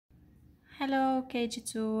Hello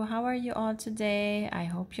KG2, how are you all today? I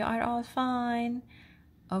hope you are all fine.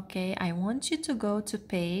 Okay, I want you to go to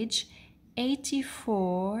page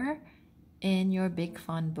 84 in your Big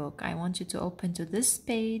Fun book. I want you to open to this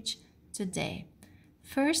page today.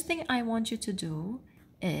 First thing I want you to do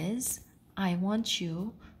is I want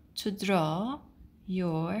you to draw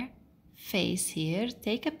your face here.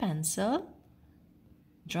 Take a pencil,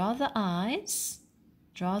 draw the eyes,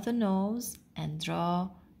 draw the nose, and draw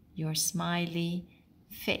your smiley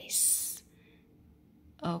face.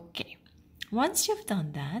 Okay, once you've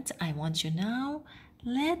done that, I want you now,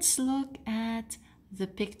 let's look at the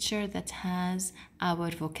picture that has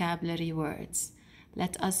our vocabulary words.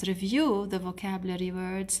 Let us review the vocabulary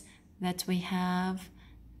words that we have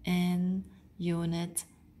in Unit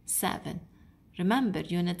 7. Remember,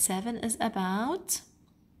 Unit 7 is about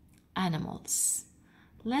animals.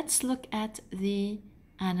 Let's look at the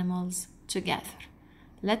animals together.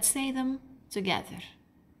 Let's say them together.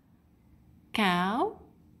 Cow,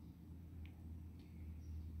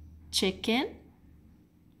 chicken,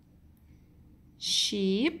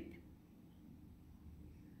 sheep,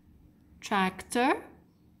 tractor,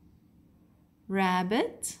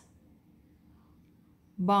 rabbit,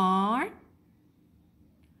 barn,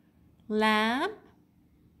 lamb,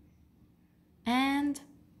 and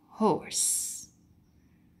horse.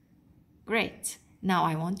 Great. Now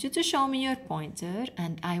I want you to show me your pointer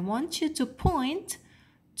and I want you to point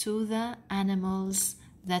to the animals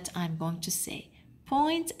that I'm going to say.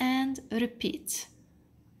 Point and repeat.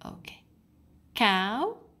 Okay.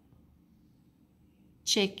 Cow,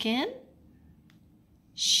 chicken,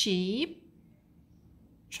 sheep,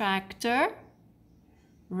 tractor,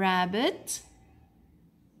 rabbit,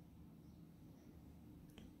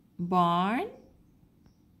 barn,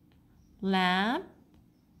 lamb,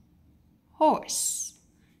 horse.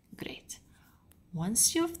 Great.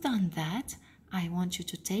 Once you've done that, I want you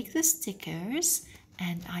to take the stickers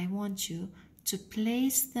and I want you to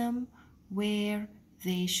place them where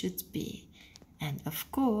they should be. And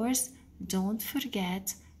of course, don't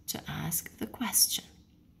forget to ask the question.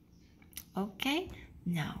 Okay,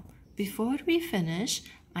 now before we finish,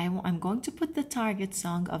 I'm going to put the target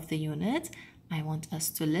song of the unit. I want us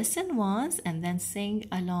to listen once and then sing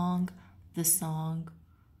along the song.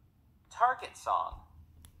 Target song,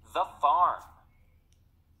 The Farm.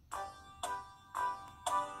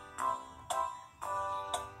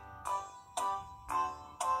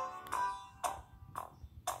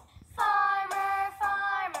 Farmer,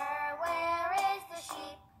 farmer, where is the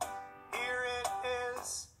sheep? Here it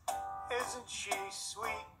is, isn't she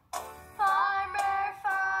sweet? Farmer,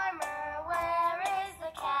 farmer, where is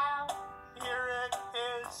the cow? Here it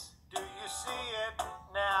is, do you see it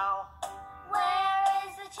now? Where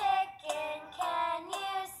is the chicken, can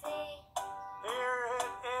you see? Here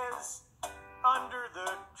it is, under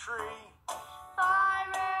the tree.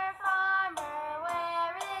 Farmer, farmer,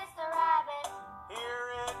 where is the rabbit? Here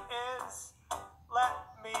it is, let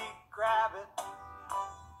me grab it.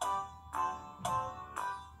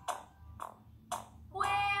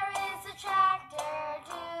 Where is the tractor,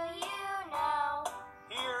 do you know?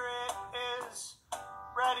 Here it is,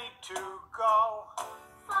 ready to go.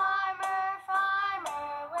 Farmer,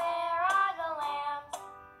 farmer, where are the lambs?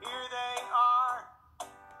 Here they are,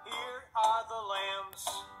 here are the lambs.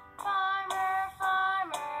 Farmer,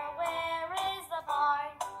 farmer, where is the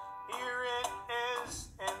barn? Here it is,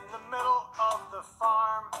 in the middle of the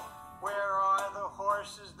farm. Where are the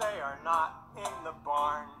horses? They are not in the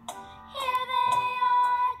barn. Here they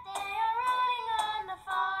are running on the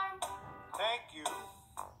farm.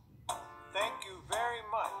 Thank you very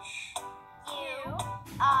much. You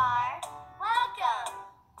are welcome.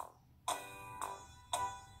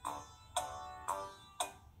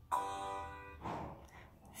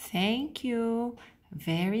 Thank you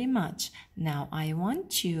very much. Now I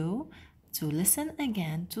want you to listen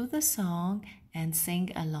again to the song and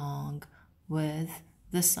sing along with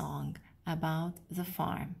the song about the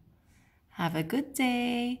farm. Have a good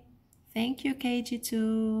day. Thank you,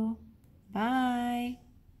 KG2. Bye.